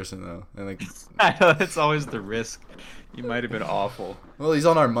terrible person though, and like. I know that's always the risk. You might have been awful. Well, he's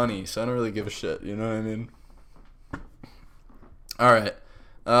on our money, so I don't really give a shit. You know what I mean? All right,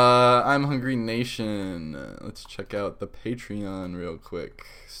 I'm Hungry Nation. Let's check out the Patreon real quick.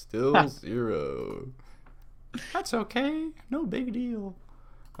 Still 0. That's okay. No big deal.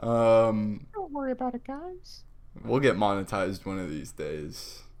 Don't worry about it, guys. We'll get monetized one of these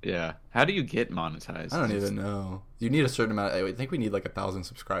days. Yeah. How do you get monetized? I don't even know. You need a certain amount. I think we need like 1,000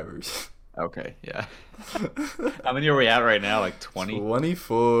 subscribers. Okay, yeah. How many are we at right now? Like 20?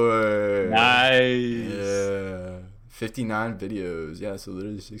 24. Nice. Yeah. 59 videos. Yeah, so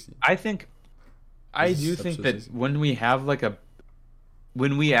literally 60. I think I do think that when we have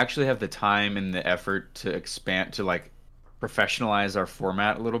when we actually have the time and the effort to expand to like professionalize our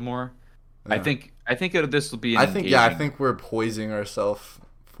format a little more, yeah. I think this will be I think we're poising ourselves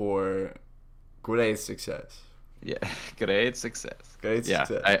for great success. Yeah, great success. Great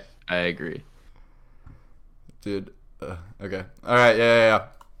success. Yeah, I agree. Dude, okay. All right, yeah.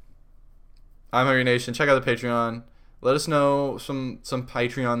 I'm Hungry Nation. Check out the Patreon. Let us know some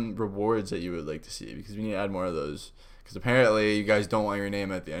Patreon rewards that you would like to see, because we need to add more of those. Because apparently you guys don't want your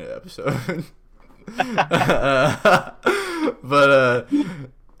name at the end of the episode. But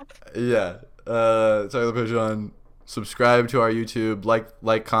yeah. Check out the Patreon. Subscribe to our YouTube.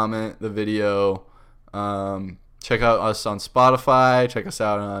 Like, comment the video. Check out us on Spotify. Check us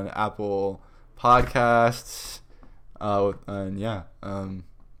out on Apple Podcasts. And yeah. I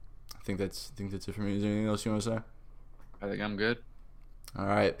think that's it for me. Is there anything else you want to say? I think I'm good. All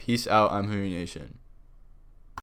right. Peace out. I'm Hungry Nation.